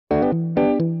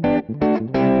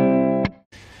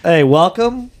Hey,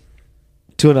 welcome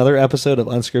to another episode of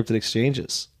Unscripted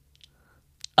Exchanges.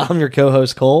 I'm your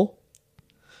co-host, Cole.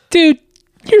 Dude,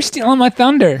 you're stealing my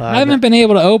thunder. I haven't been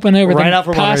able to open over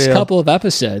the past couple of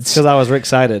episodes. Because I was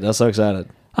excited. I was so excited.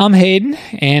 I'm Hayden,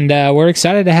 and we're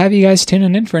excited to have you guys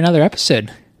tuning in for another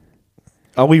episode.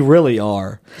 Oh, we really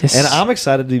are. Yes. And I'm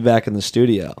excited to be back in the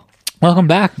studio. Welcome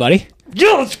back, buddy.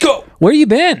 Yeah, let's go. Where you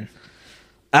been?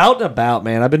 Out and about,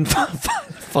 man. I've been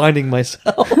finding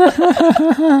myself.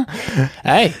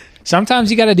 Hey, sometimes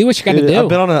you got to do what you got to do. I've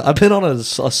been on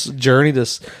a journey to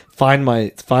find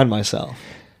myself.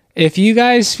 If you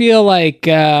guys feel like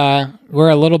we're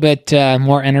a little bit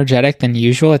more energetic than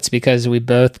usual, it's because we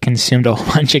both consumed a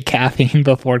whole bunch of caffeine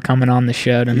before coming on the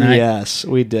show tonight. Yes,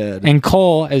 we did. And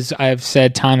Cole, as I've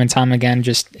said time and time again,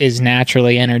 just is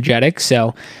naturally energetic.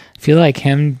 So I feel like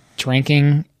him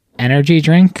drinking energy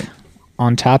drink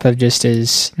on top of just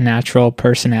his natural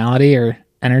personality or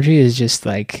energy is just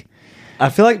like... I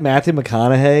feel like Matthew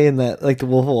McConaughey in that, like the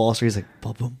Wolf of Wall Street, he's like,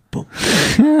 boom, boom, boom,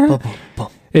 boom, boom, boom.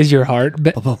 Is your heart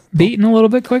beating a little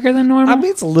bit quicker than normal? I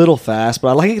mean, it's a little fast, but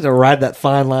I like it to ride that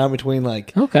fine line between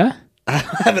like, okay,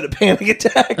 having a panic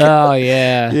attack. Oh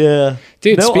yeah, yeah,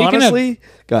 dude. No, speaking honestly,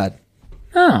 go ahead.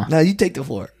 Oh, no, you take the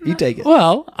floor. You take it.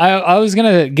 Well, I was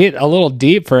gonna get a little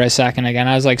deep for a second again.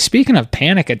 I was like, speaking of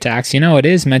panic attacks, it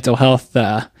is Mental Health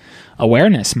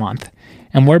Awareness Month,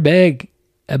 and we're big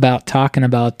about talking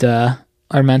about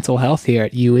our mental health here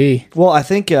at UE. Well, I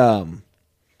think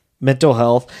mental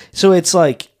health. So it's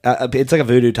like a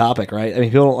voodoo topic, right? I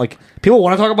mean, people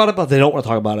want to talk about it, but they don't want to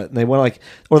talk about it. And they want to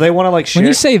share. When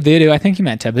you say voodoo, I think you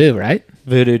meant taboo, right?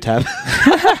 Voodoo taboo.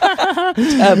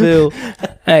 Taboo.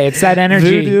 Hey, it's that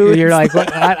energy. Voodoo. You're like,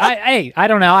 what? I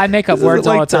don't know. I make up words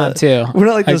all the time too. We're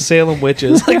not like the Salem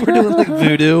witches. Like we're doing like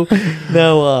voodoo.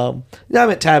 No, I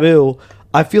meant taboo.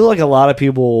 I feel like a lot of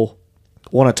people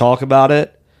want to talk about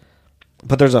it,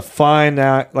 but there's a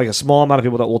small amount of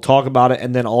people that will talk about it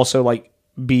and then also like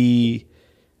be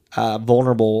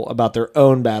vulnerable about their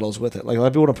own battles with it. Like a lot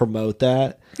of people want to promote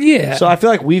that. Yeah. So I feel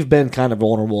like we've been kind of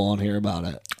vulnerable on here about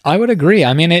it. I would agree.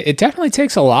 I mean, it definitely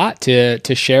takes a lot to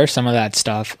share some of that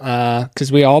stuff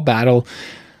because we all battle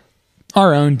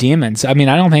our own demons. I mean,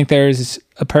 I don't think there's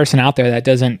a person out there that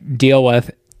doesn't deal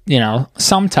with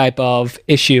some type of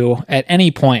issue at any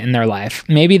point in their life.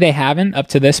 Maybe they haven't up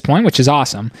to this point, which is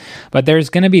awesome. But there's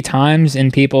going to be times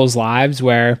in people's lives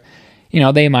where,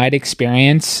 they might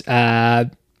experience some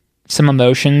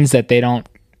emotions that they don't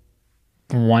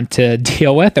want to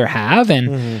deal with or have.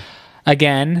 And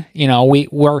again,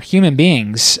 we're human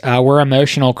beings. We're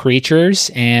emotional creatures,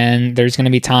 and there's going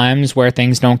to be times where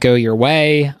things don't go your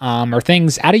way, or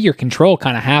things out of your control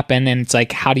kind of happen, and it's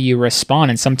like, how do you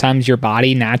respond? And sometimes your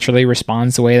body naturally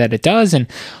responds the way that it does, and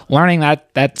learning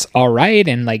that's all right,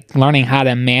 and like learning how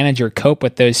to manage or cope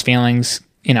with those feelings,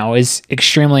 is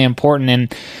extremely important.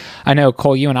 And I know,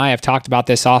 Cole, you and I have talked about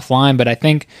this offline, but I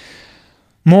think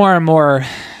more and more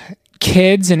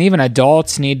kids and even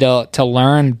adults need to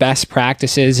learn best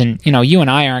practices. And, you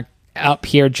and I aren't up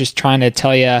here just trying to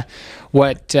tell you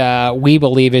what we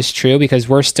believe is true because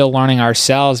we're still learning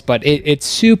ourselves. But it's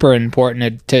super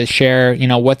important to share,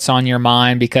 what's on your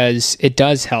mind because it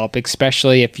does help,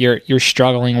 especially if you're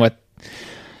struggling with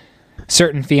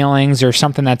certain feelings or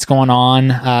something that's going on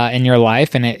in your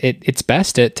life. And it's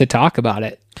best to talk about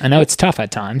it. I know it's tough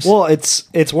at times. Well,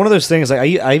 it's one of those things.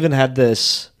 Like I even had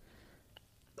this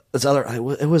other. It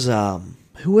was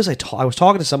who was I was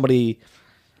talking to somebody,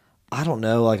 I don't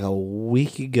know, like a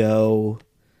week ago,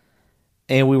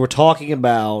 and we were talking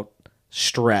about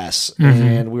stress,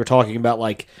 and we were talking about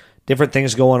like different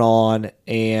things going on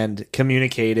and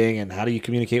communicating, and how do you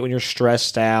communicate when you're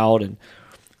stressed out. And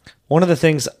one of the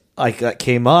things like that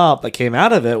came out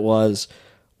of it was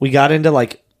we got into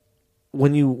like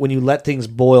when you let things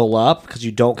boil up because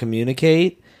you don't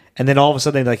communicate, and then all of a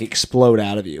sudden they like explode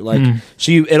out of you. Like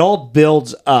so it all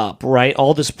builds up, right?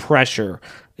 All this pressure,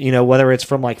 whether it's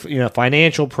from like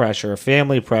financial pressure,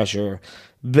 family pressure,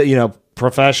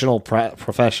 professional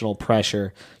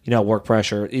pressure, work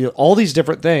pressure, all these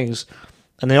different things,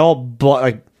 and they all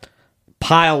like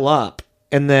pile up,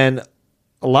 and then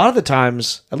a lot of the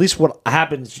times, at least what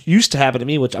used to happen to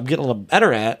me, which I'm getting a little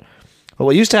better at, but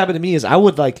what used to happen to me is I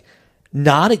would like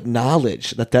not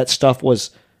acknowledge that stuff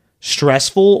was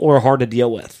stressful or hard to deal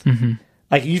with.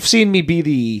 Like you've seen me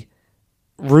be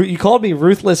you called me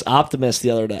ruthless optimist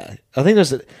the other day. I think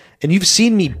and you've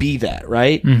seen me be that,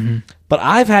 right? But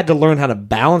I've had to learn how to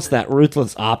balance that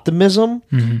ruthless optimism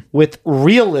with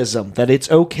realism that it's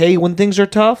okay when things are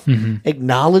tough,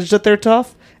 acknowledge that they're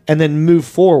tough, and then move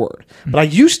forward. But I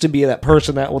used to be that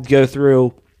person that would go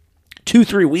through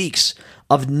 2-3 weeks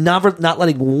of not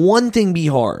letting one thing be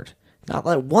hard, not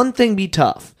letting one thing be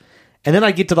tough. And then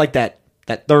I get to like that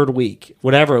third week,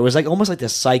 whatever. It was like almost like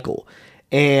this cycle,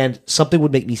 and something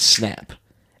would make me snap.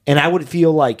 And I would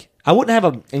feel like I wouldn't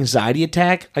have an anxiety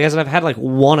attack. I guess I've had like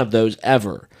one of those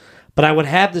ever. But I would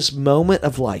have this moment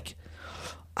of like,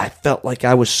 I felt like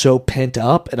I was so pent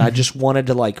up and I just wanted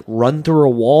to like run through a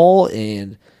wall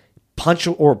and punch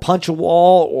a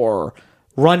wall or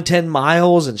run 10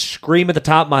 miles and scream at the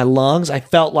top of my lungs. I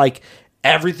felt like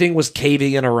everything was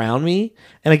caving in around me.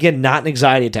 And again, not an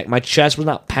anxiety attack. My chest was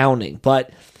not pounding,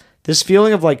 but this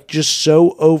feeling of like just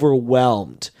so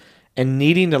overwhelmed and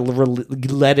needing to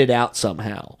let it out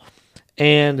somehow.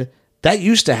 And that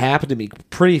used to happen to me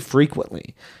pretty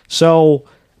frequently. So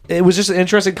it was just an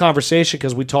interesting conversation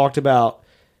because we talked about,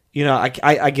 you know, I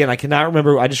cannot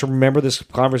remember. I just remember this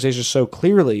conversation so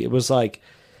clearly. It was like,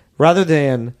 rather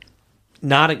than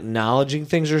not acknowledging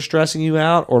things are stressing you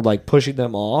out or like pushing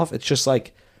them off, it's just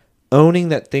like owning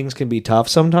that things can be tough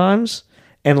sometimes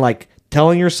and like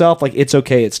telling yourself like it's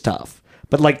okay, it's tough.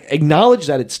 But like acknowledge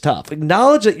that it's tough.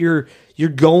 Acknowledge that you're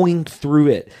going through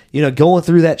it. You know, going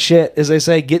through that shit, as they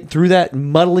say, getting through that,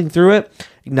 muddling through it.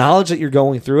 Acknowledge that you're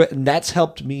going through it, and that's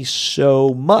helped me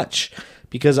so much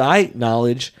because I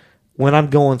acknowledge when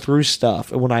I'm going through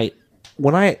stuff, and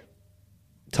when I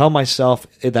tell myself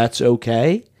that's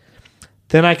okay,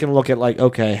 then I can look at like,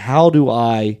 okay, how do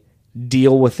I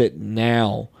deal with it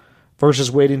now versus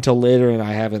waiting until later and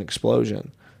I have an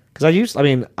explosion? Because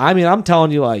I'm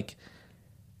telling you, like,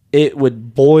 it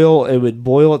would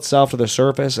boil itself to the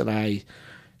surface, and it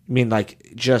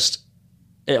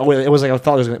was like I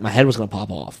thought my head was going to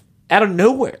pop off out of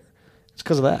nowhere. It's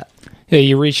because of that. Yeah,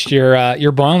 you reached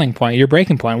your boiling point, your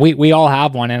breaking point. We all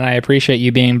have one, and I appreciate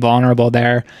you being vulnerable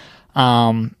there.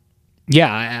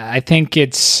 I think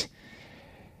it's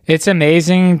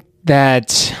amazing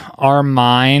that our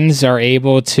minds are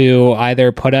able to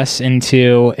either put us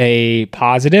into a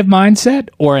positive mindset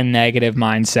or a negative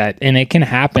mindset, and it can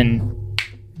happen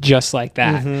just like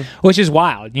that, which is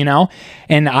wild, you know?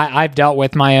 And I've dealt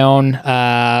with my own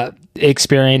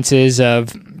experiences of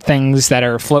things that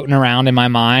are floating around in my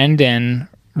mind, and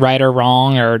right or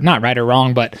wrong, or not right or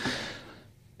wrong, but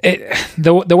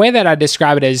the way that I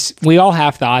describe it is we all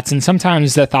have thoughts, and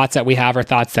sometimes the thoughts that we have are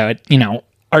thoughts that, you know,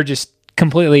 are just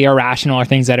completely irrational or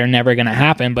things that are never going to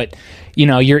happen. But, you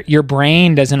know, your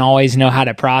brain doesn't always know how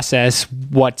to process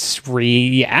what's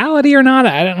reality or not.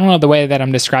 I don't know, the way that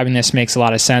I'm describing this makes a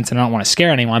lot of sense, and I don't want to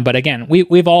scare anyone. But again,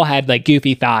 we've all had like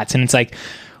goofy thoughts, and it's like,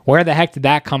 where the heck did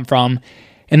that come from?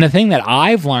 And the thing that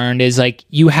I've learned is like,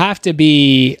 you have to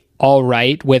be all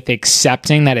right with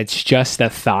accepting that it's just a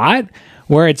thought.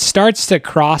 Where it starts to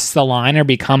cross the line or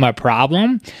become a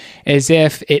problem is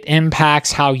if it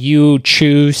impacts how you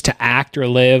choose to act or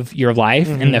live your life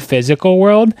in the physical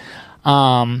world.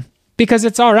 Because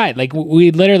it's all right. Like,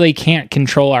 we literally can't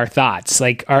control our thoughts.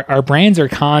 Like, our brains are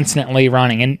constantly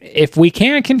running. And if we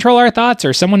can't control our thoughts,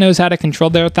 or someone knows how to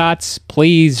control their thoughts,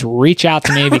 please reach out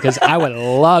to me, because I would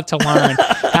love to learn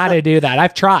how to do that.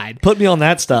 I've tried. Put me on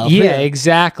that stuff. Yeah,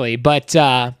 exactly. But,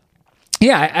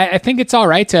 I think it's all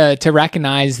right to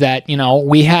recognize that, you know,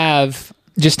 we have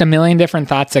just a million different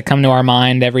thoughts that come to our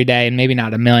mind every day, and maybe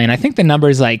not a million. I think the number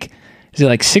is like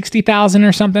 60,000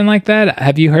 or something like that?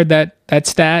 Have you heard that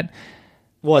stat?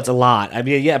 Well, it's a lot. I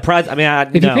mean, yeah.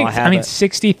 I haven't.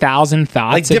 60,000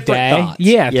 thoughts like a day. Thoughts.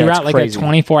 Yeah, throughout like crazy. A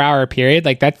 24-hour period.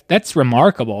 Like that's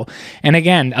remarkable. And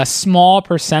again, a small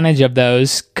percentage of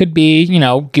those could be, you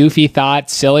know, goofy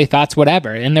thoughts, silly thoughts,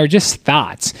 whatever. And they're just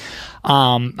thoughts.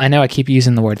 I know I keep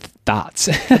using the word thoughts.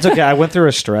 It's okay. I went through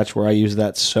a stretch where I used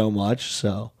that so much.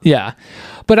 So yeah,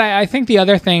 but I think the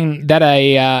other thing that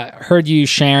I heard you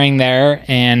sharing there,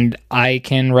 and I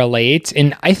can relate,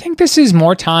 and I think this is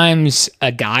more times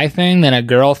a guy thing than a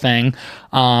girl thing,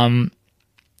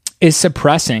 is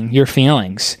suppressing your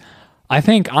feelings. I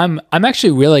think I'm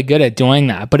actually really good at doing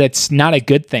that, but it's not a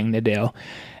good thing to do.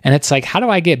 And it's like, how do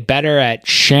I get better at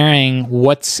sharing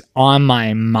what's on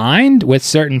my mind with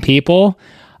certain people,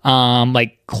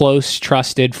 like close,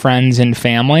 trusted friends and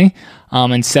family,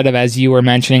 instead of, as you were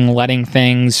mentioning, letting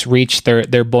things reach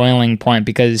their boiling point,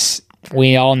 because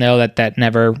we all know that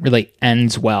never really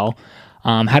ends well.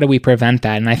 How do we prevent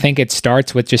that? And I think it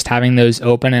starts with just having those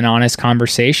open and honest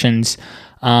conversations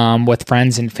with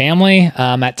friends and family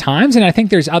at times. And I think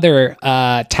there's other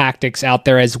tactics out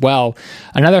there as well.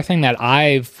 Another thing that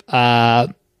I've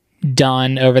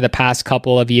done over the past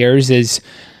couple of years is,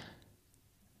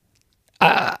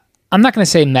 I'm not going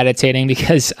to say meditating,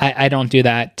 because I don't do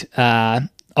that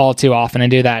all too often. I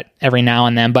do that every now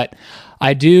and then, but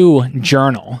I do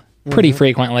journal. pretty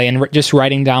frequently, and just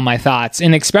writing down my thoughts,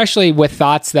 and especially with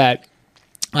thoughts that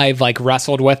I've like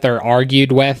wrestled with or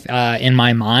argued with in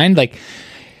my mind. Like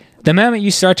the moment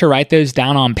you start to write those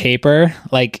down on paper,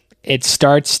 like it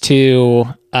starts to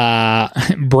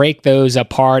break those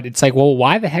apart. It's like, well,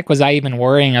 why the heck was I even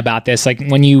worrying about this? Like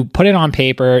when you put it on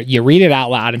paper, you read it out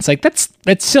loud. It's like, that's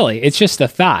silly. It's just a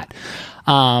thought.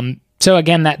 So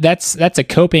again, that's a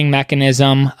coping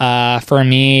mechanism for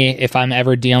me if I'm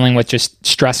ever dealing with just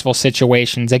stressful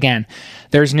situations. Again,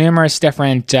 there's numerous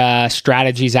different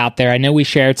strategies out there. I know we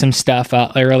shared some stuff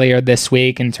earlier this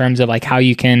week in terms of like how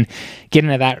you can get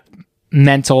into that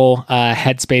mental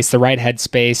headspace, the right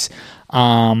headspace.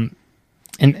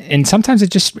 And sometimes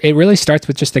it really starts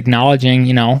with just acknowledging,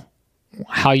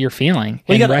 how you're feeling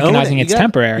and recognizing it's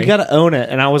temporary. You got to own it.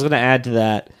 And I was going to add to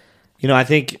that, I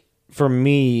think for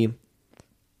me,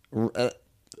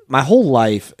 my whole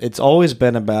life, it's always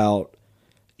been about,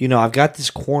 I've got this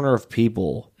corner of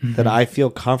people that I feel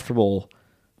comfortable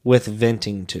with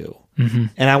venting to.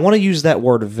 And I want to use that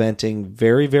word venting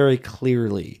very, very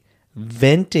clearly.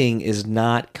 Venting is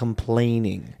not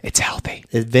complaining. It's healthy.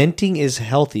 Venting is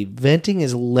healthy. Venting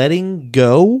is letting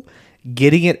go,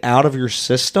 getting it out of your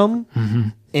system,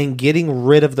 and getting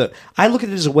rid of I look at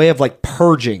it as a way of like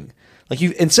purging. Like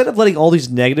instead of letting all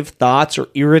these negative thoughts or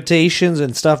irritations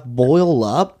and stuff boil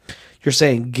up, you're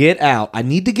saying, get out. I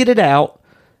need to get it out,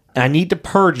 and I need to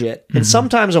purge it. And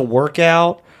sometimes a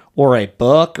workout or a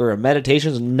book or a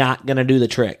meditation is not going to do the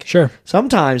trick. Sure.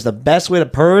 Sometimes the best way to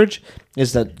purge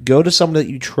is to go to somebody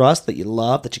that you trust, that you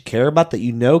love, that you care about,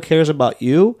 that cares about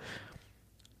you,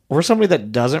 or somebody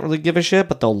that doesn't really give a shit,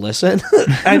 but they'll listen.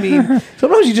 I mean,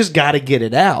 sometimes you just got to get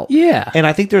it out. Yeah. And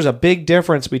I think there's a big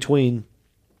difference between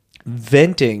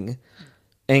venting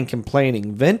and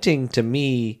complaining. Venting to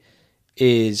me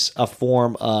is a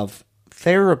form of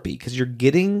therapy because you're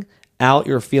getting out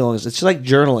your feelings. It's just like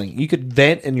journaling. You could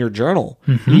vent in your journal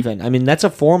even. I mean, that's a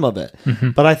form of it.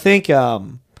 But I think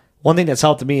one thing that's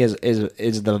helped me is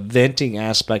the venting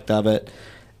aspect of it.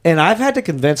 And I've had to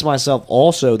convince myself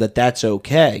also that that's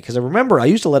okay. Because I remember I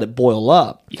used to let it boil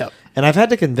up. Yep. And I've had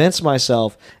to convince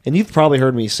myself, and you've probably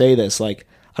heard me say this, like,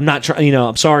 I'm not trying,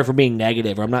 I'm sorry for being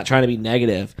negative, or I'm not trying to be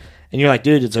negative. And you're like,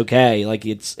 dude, it's okay. Like,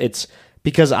 it's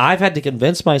because I've had to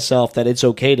convince myself that it's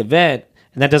okay to vent,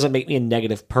 and that doesn't make me a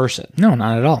negative person. No,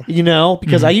 not at all.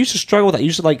 Because I used to struggle with that. I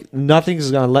used to like, nothing is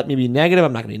going to let me be negative.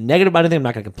 I'm not going to be negative about anything. I'm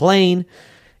not going to complain.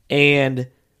 And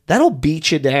that'll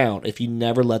beat you down if you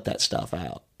never let that stuff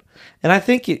out. And I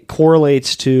think it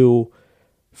correlates to,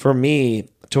 for me,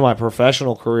 to my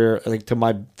professional career, like to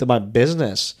my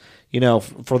business,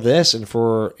 for this and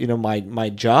for, my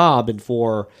job and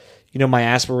for, my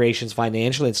aspirations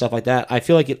financially and stuff like that. I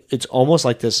feel like it's almost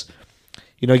like this,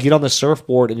 you get on the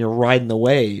surfboard and you're riding the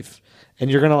wave and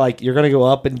you're going to go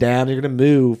up and down, you're going to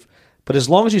move. But as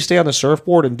long as you stay on the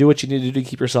surfboard and do what you need to do to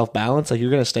keep yourself balanced, like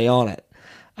you're going to stay on it.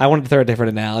 I wanted to throw a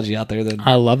different analogy out there.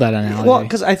 I love that analogy. Well,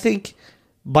 because I think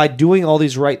by doing all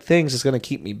these right things, it's going to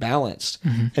keep me balanced.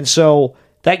 And so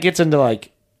that gets into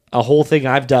like a whole thing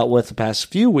I've dealt with the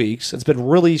past few weeks. It's been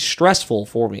really stressful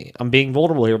for me. I'm being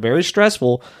vulnerable here. Very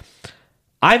stressful.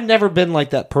 I've never been like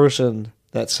that person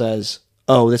that says,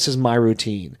 oh, this is my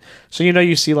routine. So,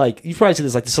 you see like, you probably see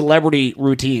this like the celebrity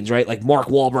routines, right? Like Mark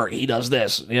Wahlberg, he does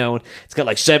this, it's got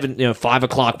like 5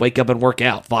 o'clock, wake up and work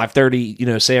out,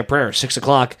 5:30, say a prayer, 6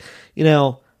 o'clock,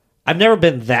 I've never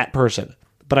been that person.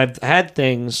 But I've had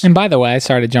things. And by the way,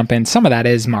 sorry to jump in. Some of that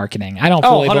is marketing. I don't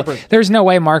fully believe. There's no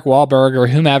way Mark Wahlberg or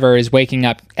whomever is waking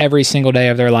up every single day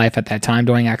of their life at that time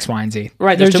doing X, Y, and Z.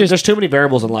 Right. There's too many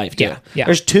variables in life. Too. Yeah.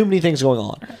 There's too many things going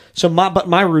on. So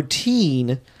my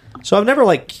routine. So I've never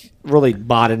like really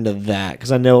bought into that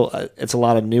because I know it's a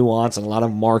lot of nuance and a lot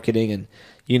of marketing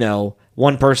and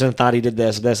one person thought he did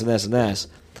this, and this, and this, and this.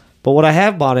 But what I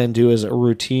have bought into is a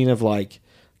routine of like,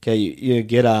 okay, you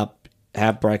get up,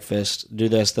 have breakfast, do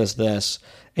this,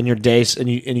 and your days, and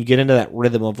you get into that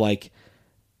rhythm of like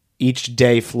each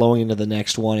day flowing into the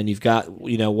next one, and you've got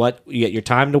you get your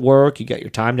time to work, you got your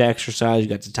time to exercise, you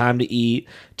got the time to eat,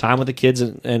 time with the kids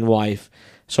and wife.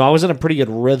 So I was in a pretty good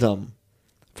rhythm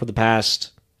for the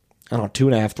past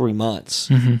 2.5, 3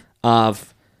 months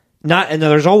of not, and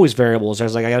there's always variables.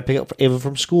 There's like I got to pick up Ava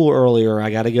from school earlier, I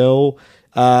got to go.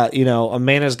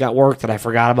 Amanda's got work that I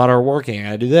forgot about her working. I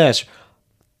got to do this.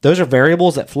 Those are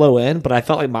variables that flow in, but I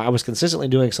felt like I was consistently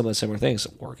doing some of the similar things,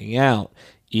 working out,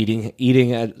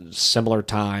 eating at similar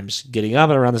times, getting up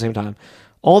at around the same time,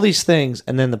 all these things.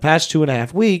 And then the past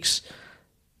 2.5 weeks,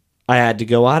 I had to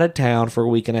go out of town for a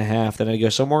week and a half. Then I had to go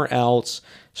somewhere else.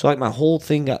 So like my whole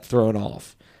thing got thrown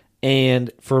off.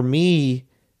 And for me,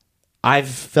 I've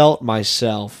felt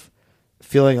myself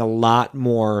feeling a lot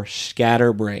more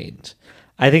scatterbrained.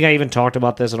 I think I even talked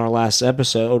about this in our last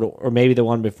episode, or maybe the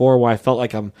one before, where I felt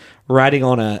like I'm riding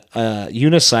on a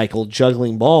unicycle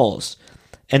juggling balls.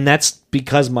 And that's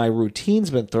because my routine's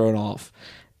been thrown off.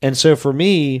 And so for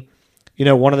me,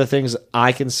 one of the things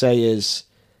I can say is,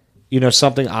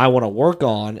 something I want to work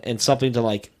on and something to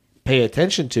like pay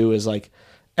attention to is like,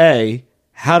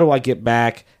 how do I get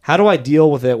back? How do I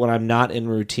deal with it when I'm not in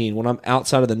routine, when I'm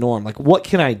outside of the norm? Like, what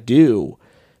can I do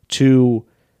to,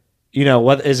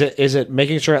 what is it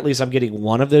making sure at least I'm getting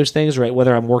one of those things, right?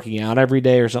 Whether I'm working out every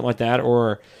day or something like that,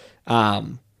 or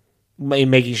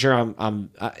making sure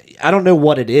I don't know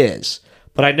what it is,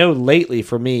 but I know lately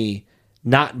for me,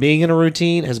 not being in a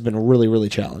routine has been really, really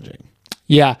challenging.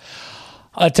 Yeah.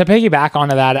 To piggyback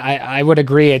onto that, I would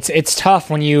agree. It's tough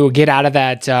when you get out of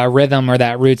that rhythm or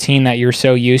that routine that you're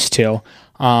so used to.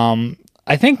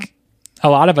 I think a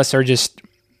lot of us are just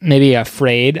maybe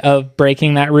afraid of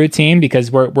breaking that routine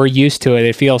because we're used to it.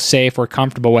 It feels safe. We're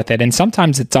comfortable with it. And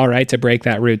sometimes it's all right to break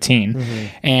that routine.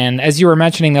 Mm-hmm. And as you were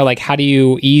mentioning though, like how do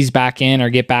you ease back in or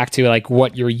get back to like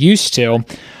what you're used to?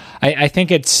 I think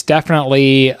it's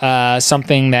definitely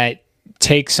something that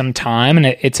takes some time, and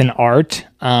it's an art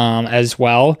as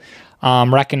well.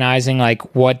 Recognizing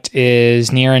like what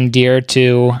is near and dear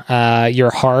to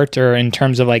your heart, or in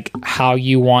terms of like how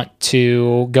you want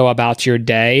to go about your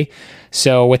day.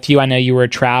 So with you, I know you were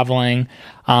traveling.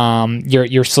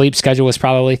 Your sleep schedule was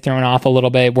probably thrown off a little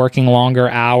bit, working longer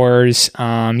hours.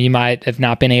 You might have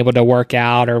not been able to work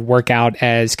out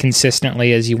as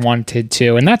consistently as you wanted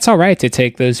to. And that's all right to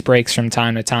take those breaks from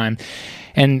time to time.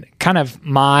 And kind of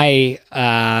my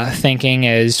thinking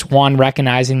is, one,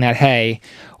 recognizing that, hey,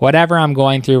 whatever I'm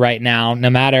going through right now, no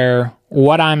matter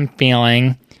what I'm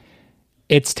feeling,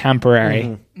 it's temporary.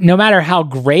 Mm-hmm. No matter how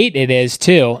great it is,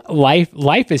 too.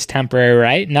 Life is temporary,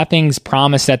 right? Nothing's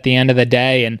promised at the end of the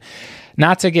day. And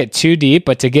not to get too deep,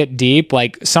 but to get deep,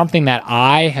 like something that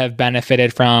I have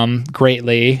benefited from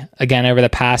greatly, again, over the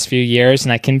past few years,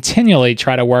 and I continually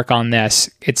try to work on this.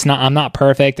 I'm not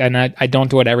perfect, and I don't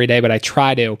do it every day, but I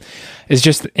try to, is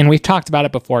just, and we've talked about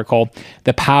it before, Cole,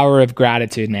 the power of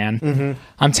gratitude, man. Mm-hmm.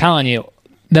 I'm telling you,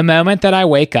 the moment that I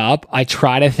wake up, I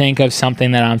try to think of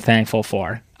something that I'm thankful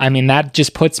for. I mean, that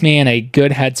just puts me in a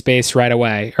good headspace right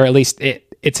away, or at least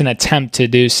it's an attempt to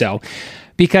do so,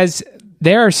 because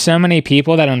there are so many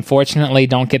people that unfortunately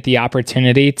don't get the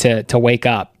opportunity to wake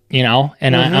up, and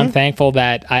mm-hmm. I'm thankful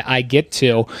that I get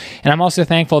to, and I'm also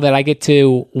thankful that I get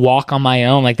to walk on my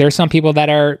own. Like there's some people that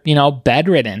are,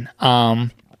 bedridden.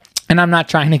 And I'm not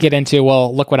trying to get into,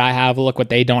 well, look what I have, look what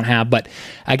they don't have. But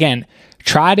again,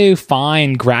 try to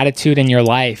find gratitude in your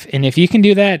life. And if you can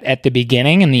do that at the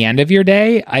beginning and the end of your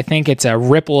day, I think it's a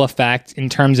ripple effect in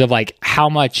terms of like how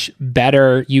much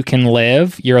better you can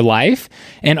live your life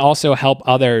and also help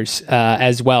others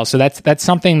as well. So that's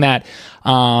something that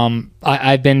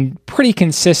I've been pretty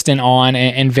consistent on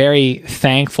and very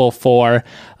thankful for,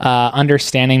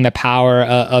 understanding the power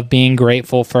of being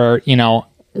grateful for,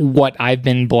 what I've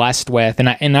been blessed with.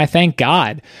 And I thank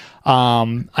God.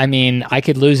 I mean, I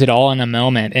could lose it all in a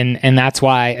moment. And that's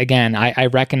why, again, I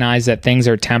recognize that things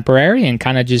are temporary and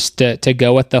kind of just to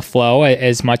go with the flow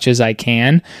as much as I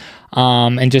can.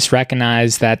 And just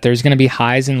recognize that there's going to be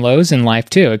highs and lows in life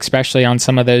too, especially on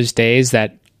some of those days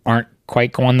that aren't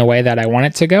quite going the way that I want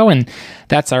it to go. And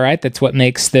that's all right. That's what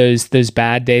makes those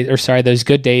bad days, those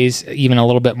good days even a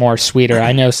little bit more sweeter.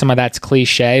 I know some of that's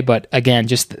cliche, but again,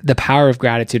 just the power of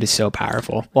gratitude is so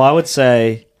powerful. Well, I would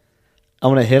say, I'm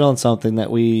going to hit on something that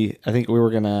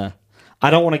I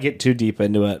don't want to get too deep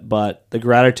into it, but the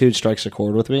gratitude strikes a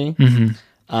chord with me.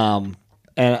 Mm-hmm.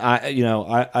 And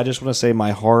I just want to say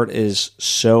my heart is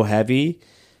so heavy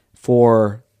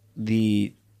for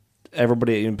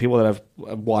everybody and people that have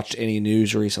watched any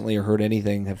news recently or heard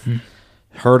anything have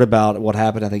heard about what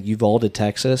happened. I think Uvalde,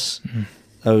 Texas,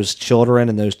 those children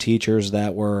and those teachers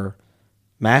that were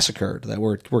massacred, that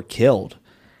were killed.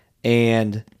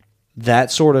 And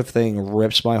that sort of thing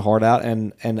rips my heart out,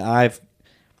 and I'm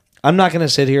not going to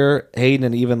sit here, Hayden,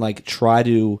 and even like try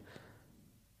to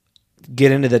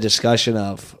get into the discussion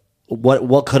of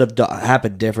what could have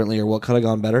happened differently or what could have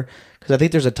gone better, because I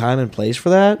think there's a time and place for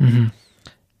that. Mm-hmm.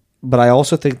 But I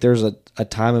also think there's a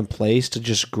time and place to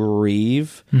just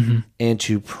grieve and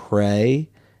to pray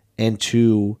and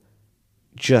to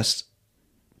just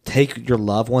take your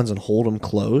loved ones and hold them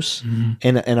close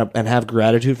and have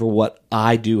gratitude for what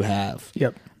I do have.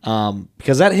 Yep.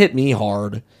 Because that hit me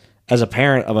hard as a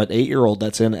parent of an 8-year-old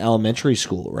that's in elementary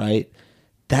school, right?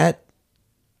 That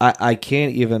I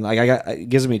can't even, like, it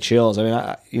gives me chills. I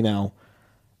mean,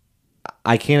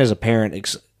 I can't as a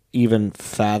parent even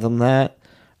fathom that.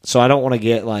 So I don't want to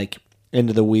get like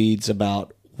into the weeds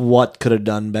about what could have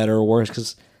done better or worse,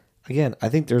 because again, I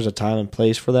think there's a time and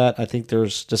place for that. I think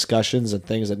there's discussions and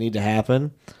things that need to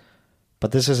happen,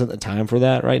 but this isn't the time for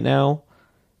that right now.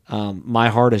 My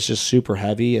heart is just super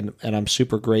heavy, and I'm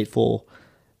super grateful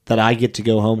that I get to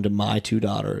go home to my 2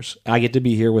 daughters. I get to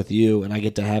be here with you, and I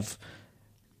get to have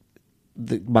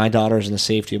my daughters in the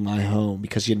safety of my home,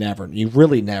 because you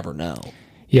really never know.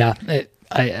 Yeah,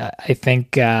 I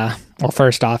think, well,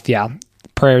 first off, yeah,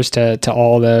 prayers to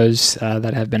all those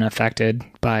that have been affected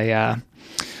by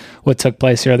what took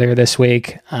place earlier this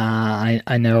week.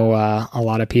 I know a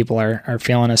lot of people are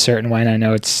feeling a certain way, and I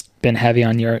know it's been heavy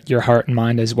on your heart and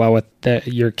mind as well with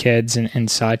your kids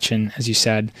and such. And as you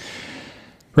said,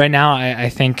 right now I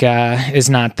think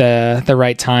is not the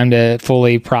right time to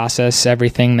fully process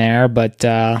everything there. But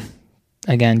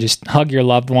again, just hug your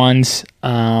loved ones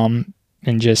and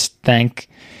just thank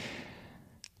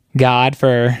God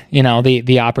for,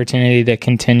 the opportunity to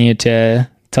continue to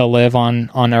live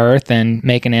on earth and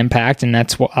make an impact. And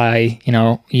that's why,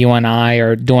 you and I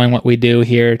are doing what we do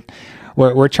here.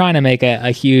 We're trying to make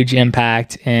a huge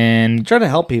impact and trying to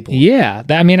help people. Yeah.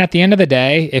 I mean, at the end of the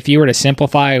day, if you were to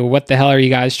simplify, what the hell are you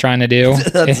guys trying to do?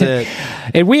 That's it.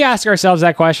 And we ask ourselves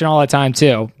that question all the time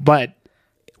too, but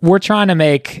we're trying to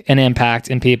make an impact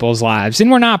in people's lives,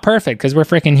 and we're not perfect because we're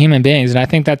freaking human beings. And I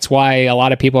think that's why a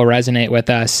lot of people resonate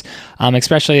with us,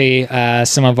 especially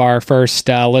some of our first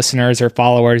listeners or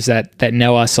followers that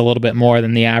know us a little bit more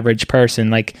than the average person.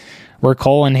 Like, we're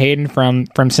Cole and Hayden from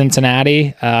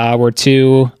Cincinnati. We're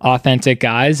 2 authentic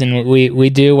guys, and we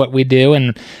do what we do.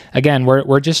 And again,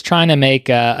 we're just trying to make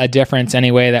a difference any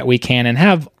way that we can and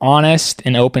have honest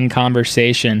and open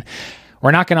conversation. We're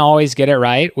not going to always get it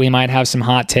right. We might have some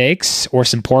hot takes or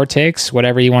some poor takes,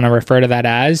 whatever you want to refer to that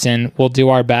as, and we'll do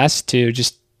our best to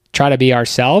just try to be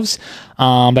ourselves.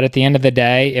 But at the end of the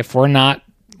day, if we're not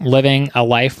living a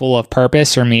life full of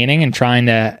purpose or meaning and trying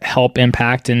to help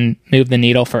impact and move the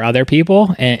needle for other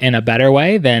people in a better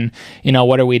way, then,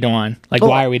 what are we doing? Like,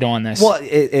 why are we doing this? Well,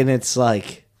 and it's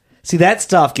like, see, that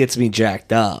stuff gets me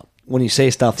jacked up. When you say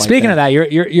stuff like Speaking of that,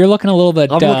 you're looking a little bit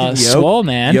swole,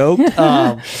 man. Yoked.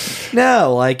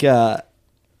 No, like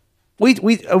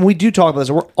we do talk about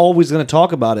this. We're always going to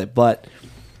talk about it, but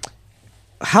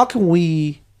how can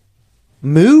we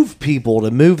move people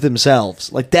to move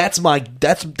themselves? Like, that's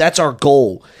our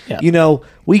goal. Yeah.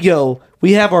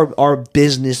 We have our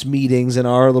business meetings and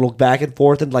our little back and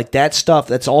forth, and like that stuff.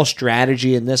 That's all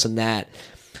strategy and this and that.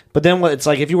 But then it's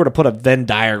like, if you were to put a Venn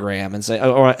diagram and say,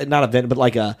 or not a Venn, but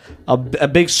like a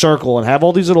big circle and have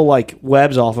all these little like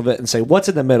webs off of it and say, what's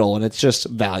in the middle? And it's just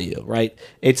value, right?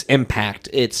 It's impact.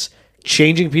 It's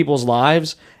changing people's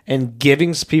lives and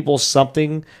giving people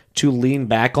something to lean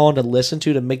back on, to listen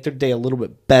to make their day a little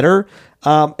bit better,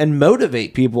 and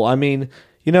motivate people. I mean,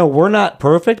 we're not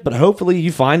perfect, but hopefully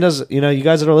you find us, you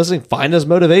guys that are listening, find us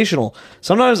motivational.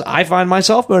 Sometimes I find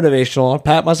myself motivational. I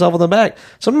pat myself on the back.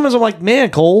 Sometimes I'm like, man,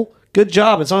 Cole, good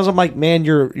job. And sometimes I'm like, man,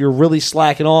 you're really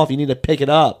slacking off. You need to pick it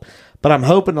up. But I'm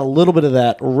hoping a little bit of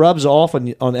that rubs off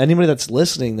on anybody that's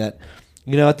listening, that,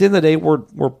 at the end of the day,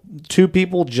 we're 2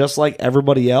 people just like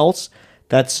everybody else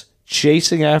that's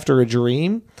chasing after a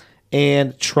dream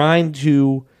and trying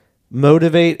to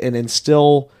motivate and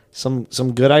instill some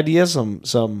good ideas,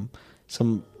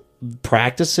 some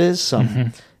practices,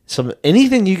 some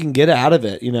anything you can get out of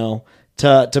it,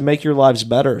 to make your lives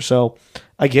better. So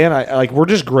again, we're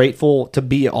just grateful to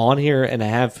be on here and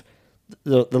have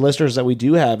the listeners that we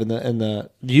do have and the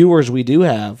viewers we do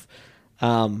have,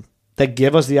 that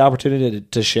give us the opportunity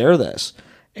to share this.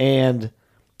 And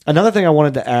another thing I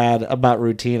wanted to add about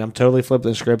routine, I'm totally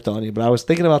flipping the script on you, but I was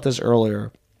thinking about this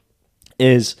earlier,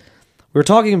 is we were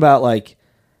talking about like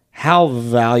how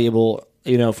valuable,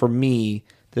 for me,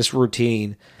 this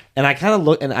routine. And I kind of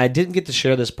look, and I didn't get to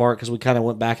share this part because we kind of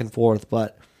went back and forth,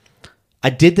 but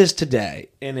I did this today,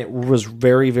 and it was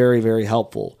very, very, very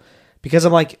helpful, because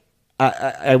I'm like,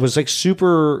 I was like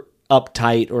super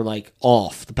uptight or like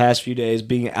off the past few days,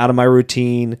 being out of my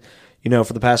routine,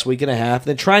 for the past week and a half, and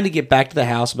then trying to get back to the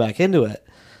house, back into it.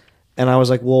 And I was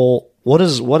like, well, what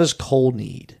does Cole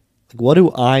need? Like, what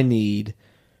do I need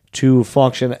to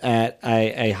function at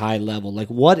a high level? Like,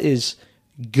 what is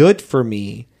good for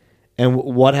me, and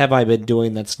what have I been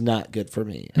doing that's not good for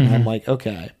me? And I'm like,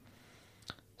 okay.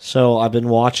 So I've been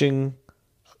watching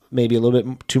maybe a little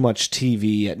bit too much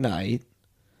TV at night,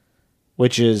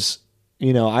 which is,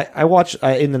 I watch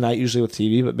in the night usually with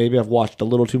TV, but maybe I've watched a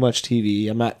little too much TV.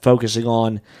 I'm not focusing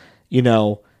on,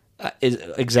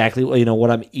 exactly,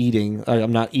 what I'm eating.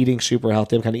 I'm not eating super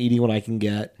healthy. I'm kind of eating what I can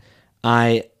get.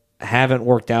 I haven't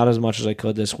worked out as much as I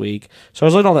could this week. So I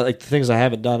was looking at all that, like the things I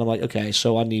haven't done. I'm like, okay,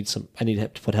 so I need to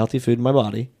put healthy food in my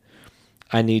body.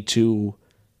 I need to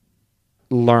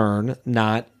learn,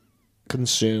 not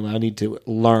consume. I need to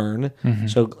learn.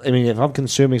 So I mean, if I'm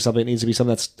consuming something, it needs to be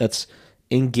something that's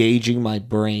engaging my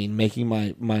brain, making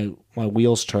my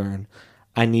wheels turn.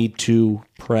 I need to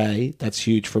pray. That's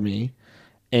huge for me.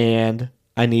 And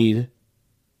I need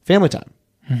family time.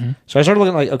 So I started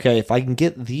looking like, okay, if I can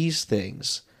get these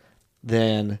things,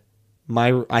 then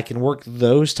I can work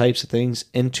those types of things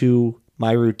into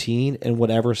my routine in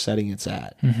whatever setting it's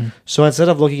at. So instead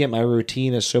of looking at my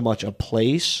routine as so much a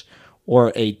place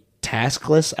or a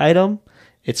taskless item,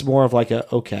 it's more of like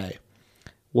okay,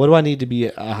 what do I need to be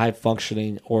a high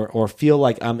functioning or feel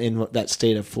like I'm in that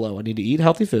state of flow? I need to eat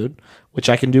healthy food, which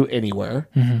I can do anywhere.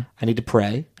 I need to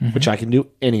pray, which I can do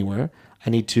anywhere. I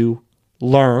need to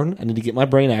learn. I need to get my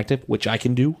brain active, which I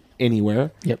can do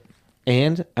anywhere. Yep.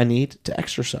 And I need to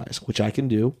exercise, which I can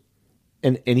do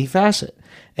in any facet.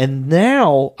 And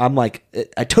now I'm like,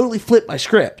 I totally flipped my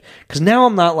script because now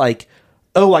I'm not like,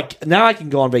 now I can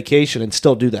go on vacation and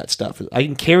still do that stuff. I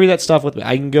can carry that stuff with me.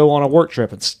 I can go on a work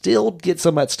trip and still get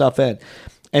some of that stuff in.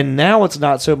 And now it's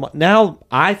not so much. Now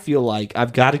I feel like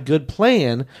I've got a good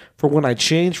plan for when I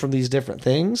change from these different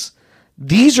things.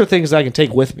 These are things that I can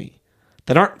take with me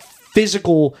that aren't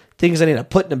physical things I need to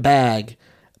put in a bag.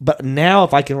 But now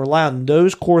if I can rely on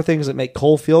those core things that make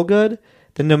Cole feel good,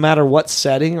 then no matter what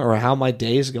setting or how my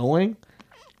day is going,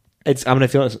 I'm gonna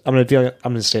feel I'm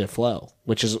in a state of flow,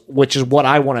 which is what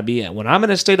I want to be in. When I'm in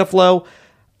a state of flow,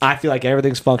 I feel like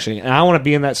everything's functioning, and I want to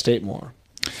be in that state more.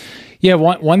 Yeah,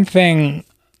 one thing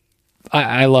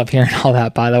I love hearing all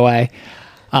that. By the way,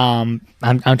 I'm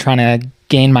trying to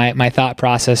gain my thought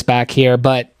process back here,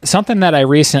 but something that I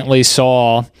recently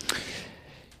saw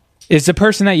is the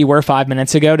person that you were 5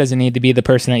 minutes ago doesn't need to be the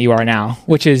person that you are now,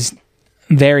 which is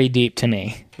very deep to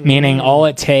me. Meaning all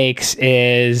it takes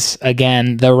is,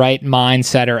 again, the right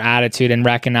mindset or attitude and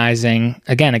recognizing,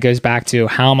 again, it goes back to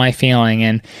how am I feeling?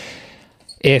 And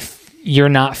if you're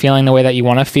not feeling the way that you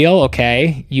want to feel,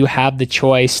 okay, you have the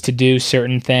choice to do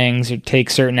certain things or take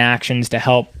certain actions to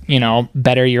help,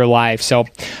 better your life. So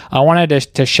I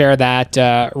wanted to share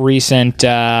that recent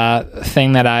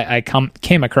thing that I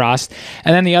came across.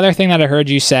 And then the other thing that I heard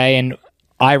you say, and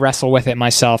I wrestle with it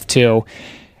myself too,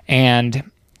 and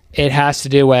it has to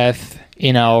do with,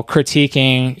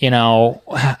 critiquing,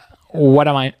 what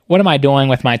am I doing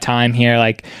with my time here?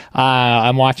 Like,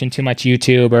 I'm watching too much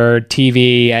YouTube or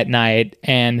TV at night.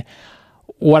 And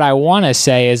what I want to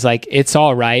say is like, it's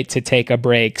all right to take a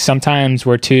break. Sometimes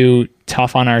we're too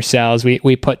tough on ourselves.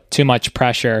 We put too much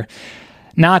pressure.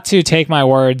 Not to take my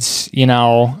words,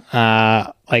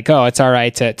 like, oh, it's all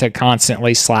right to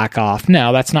constantly slack off.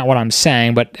 No, that's not what I'm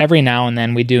saying. But every now and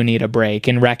then we do need a break,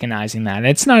 and recognizing that. And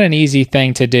it's not an easy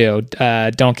thing to do.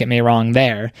 Don't get me wrong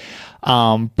there.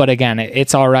 But again,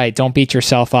 it's all right. Don't beat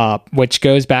yourself up, which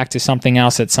goes back to something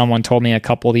else that someone told me a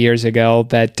couple of years ago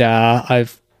that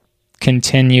I've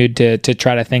continued to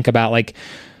try to think about. Like,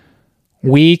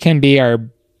 we can be our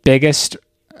biggest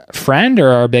friend or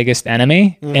our biggest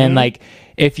enemy. And like,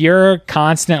 if you're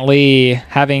constantly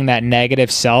having that negative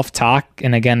self-talk,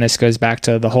 and again, this goes back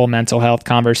to the whole mental health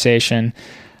conversation,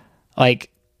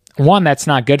 like, one, that's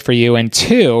not good for you. And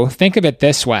two, think of it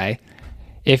this way.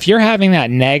 If you're having that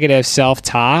negative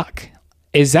self-talk,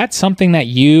 is that something that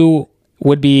you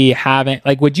would be having?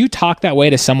 Like, would you talk that way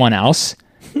to someone else?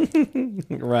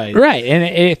 Right. Right. And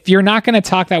if you're not going to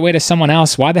talk that way to someone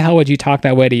else, why the hell would you talk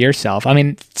that way to yourself? I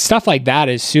mean, stuff like that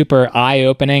is super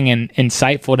eye-opening and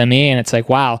insightful to me. And it's like,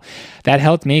 wow, that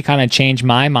helped me kind of change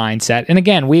my mindset. And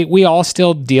again, we all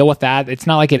still deal with that. It's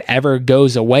not like it ever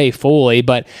goes away fully.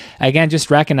 But again, just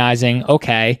recognizing,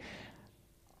 okay,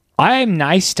 I'm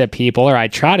nice to people, or I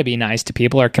try to be nice to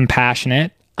people, or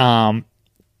compassionate. I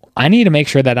need to make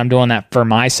sure that I'm doing that for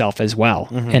myself as well,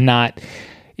 and not,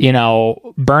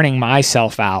 burning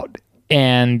myself out.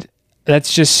 And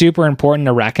that's just super important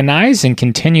to recognize and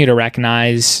continue to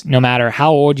recognize, no matter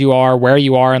how old you are, where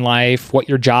you are in life, what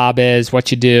your job is,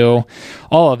 what you do,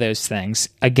 all of those things.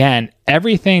 Again,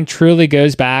 everything truly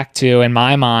goes back to, in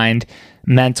my mind,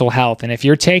 mental health. And if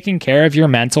you're taking care of your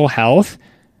mental health,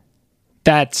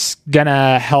 that's going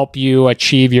to help you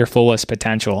achieve your fullest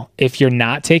potential. If you're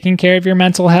not taking care of your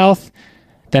mental health,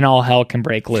 then all hell can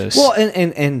break loose. Well,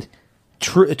 and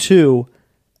true too,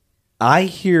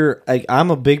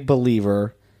 I'm a big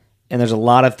believer, and there's a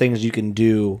lot of things you can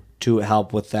do to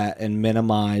help with that and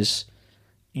minimize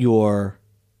your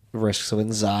risks of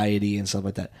anxiety and stuff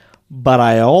like that. But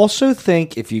I also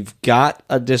think if you've got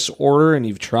a disorder and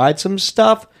you've tried some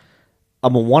stuff,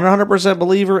 I'm a 100%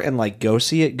 believer in like go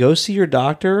see it. Go see your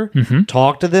doctor.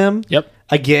 Talk to them. Yep.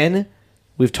 Again,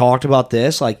 we've talked about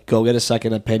this. Like, go get a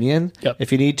second opinion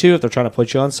if you need to. If they're trying to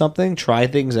put you on something, try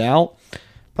things out.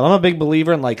 But I'm a big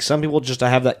believer in like some people just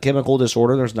have that chemical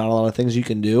disorder. There's not a lot of things you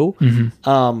can do.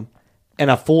 And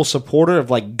a full supporter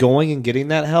of like going and getting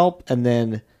that help, and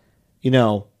then, you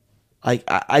know. Like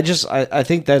I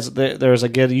think there's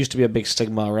again, it used to be a big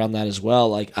stigma around that as well.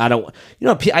 Like I don't, you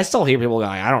know, I still hear people going,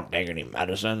 I don't take any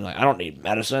medicine. Like I don't need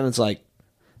medicine. It's like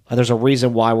there's a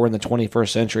reason why we're in the 21st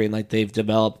century and like they've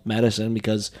developed medicine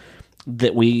because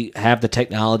that we have the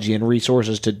technology and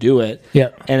resources to do it. Yeah.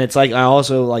 And it's like I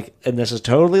also like, and this is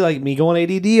totally like me going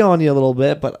ADD on you a little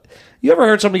bit, but you ever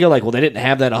heard somebody go like, well, they didn't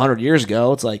have that 100 years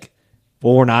ago? It's like,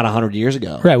 well, we're not 100 years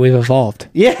ago. Right, we've evolved.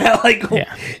 Yeah, like,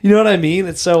 you know what I mean?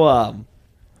 It's so,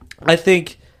 I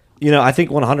think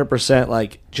 100%,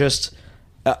 like, just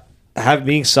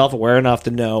being self-aware enough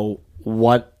to know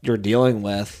what you're dealing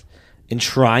with and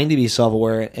trying to be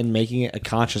self-aware and making it a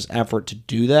conscious effort to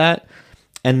do that,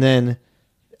 and then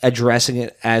addressing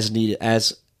it as needed,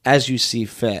 as you see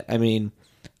fit. I mean,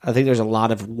 I think there's a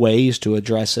lot of ways to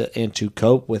address it and to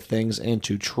cope with things and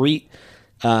to treat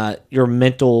your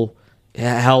mental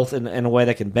health in a way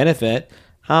that can benefit.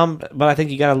 But I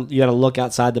think you gotta look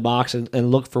outside the box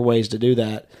and look for ways to do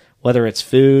that. Whether it's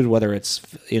food, whether it's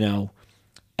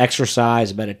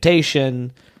exercise,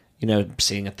 meditation,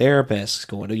 seeing a therapist,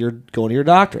 going to your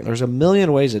doctor. There's a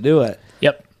million ways to do it.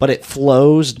 Yep. But it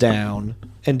flows down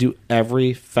into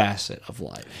every facet of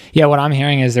life. Yeah, what I'm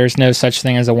hearing is there's no such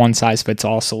thing as a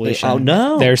one-size-fits-all solution. Oh,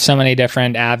 no. There's so many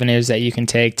different avenues that you can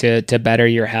take to better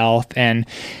your health. And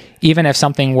even if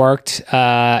something worked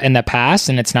in the past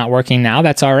and it's not working now,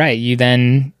 that's all right. You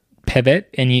then pivot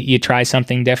and you try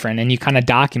something different and you kind of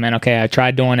document, okay, I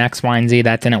tried doing X, Y, and Z,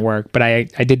 that didn't work, but I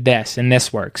did this and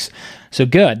this works. So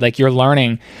good. Like you're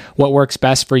learning what works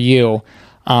best for you.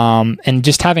 And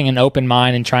just having an open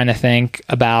mind and trying to think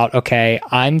about, okay,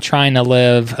 I'm trying to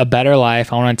live a better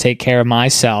life. I want to take care of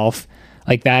myself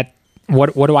like that.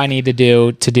 What do I need to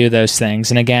do those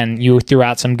things? And again, you threw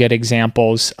out some good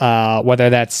examples, whether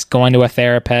that's going to a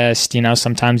therapist,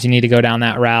 sometimes you need to go down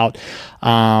that route,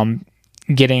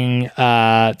 getting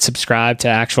subscribed to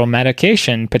actual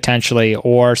medication potentially,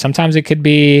 or sometimes it could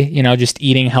be, just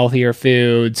eating healthier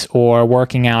foods or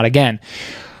working out. Again,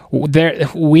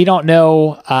 we don't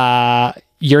know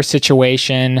your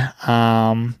situation.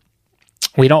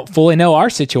 We don't fully know our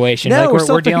situation. No, like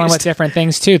we're dealing with different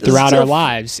things too throughout our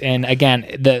lives. And again,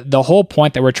 the whole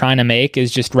point that we're trying to make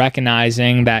is just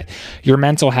recognizing that your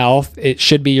mental health, it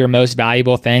should be your most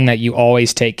valuable thing that you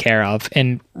always take care of,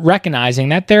 and recognizing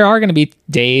that there are going to be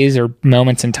days or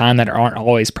moments in time that aren't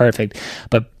always perfect,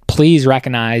 but please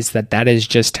recognize that is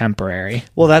just temporary.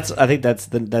 Well, I think that's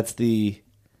the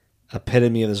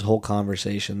epitome of this whole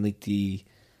conversation. Like the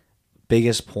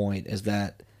biggest point is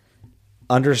that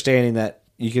understanding that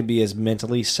you can be as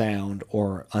mentally sound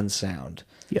or unsound.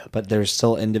 Yeah. But there's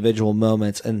still individual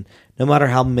moments, and no matter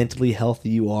how mentally healthy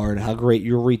you are and how great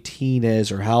your routine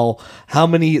is or how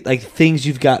many like things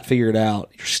you've got figured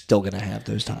out, you're still going to have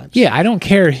those times. Yeah, I don't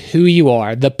care who you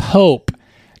are, the Pope,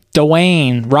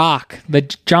 Dwayne, Rock, the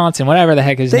Johnson, whatever the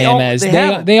heck his name is.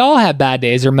 They all have bad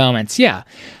days or moments. Yeah.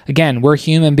 Again, we're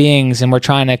human beings and we're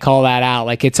trying to call that out.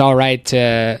 Like it's all right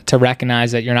to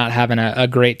recognize that you're not having a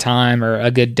great time or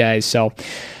a good day. So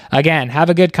again, have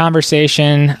a good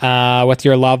conversation with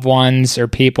your loved ones or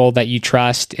people that you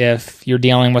trust if you're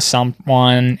dealing with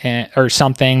someone or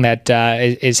something that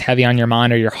is heavy on your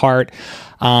mind or your heart.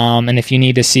 And if you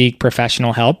need to seek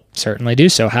professional help, certainly do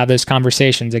so. Have those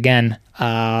conversations. Again,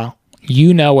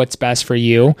 you know what's best for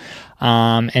you,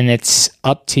 and it's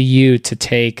up to you to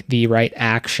take the right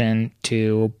action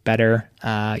to better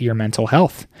your mental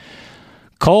health.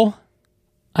 Cole,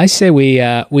 I say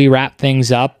we wrap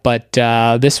things up, but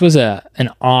this was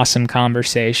an awesome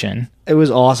conversation. It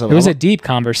was awesome. It was a deep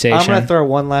conversation. I'm going to throw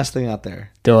one last thing out there.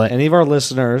 Do it. Any of our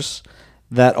listeners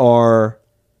that are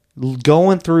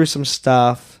going through some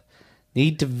stuff,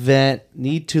 need to vent,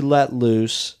 need to let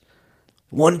loose,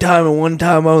 one time and one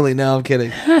time only. No, I'm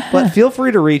kidding. But feel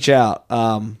free to reach out.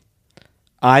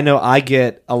 I know I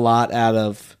get a lot out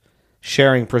of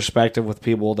sharing perspective with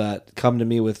people that come to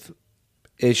me with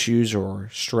issues or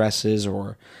stresses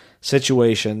or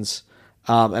situations.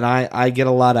 And I get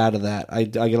a lot out of that. I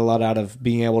get a lot out of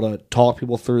being able to talk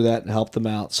people through that and help them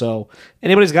out. So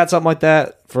anybody's got something like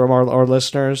that from our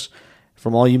listeners,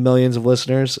 from all you millions of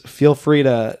listeners, feel free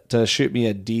to shoot me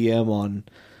a DM on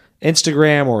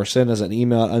Instagram or send us an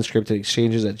email at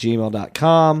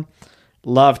unscriptedexchanges@gmail.com.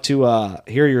 Love to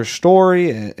hear your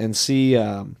story and see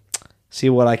see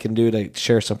what I can do to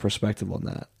share some perspective on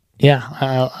that. Yeah,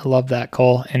 I love that,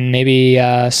 Cole. And maybe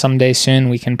someday soon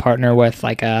we can partner with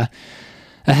like a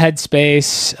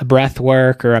Headspace, a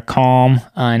Breathwork, or a Calm.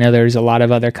 I know there's a lot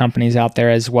of other companies out there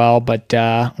as well, but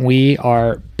we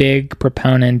are big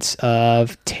proponents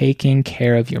of taking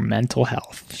care of your mental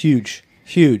health. Huge,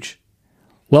 huge.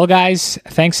 Well, guys,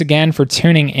 thanks again for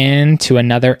tuning in to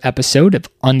another episode of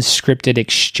Unscripted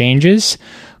Exchanges.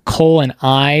 Cole and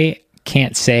I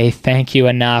can't say thank you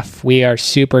enough. We are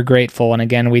super grateful. And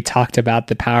again, we talked about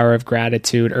the power of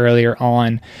gratitude earlier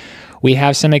on. We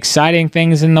have some exciting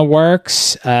things in the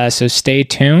works, so stay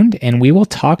tuned, and we will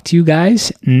talk to you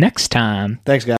guys next time. Thanks, guys.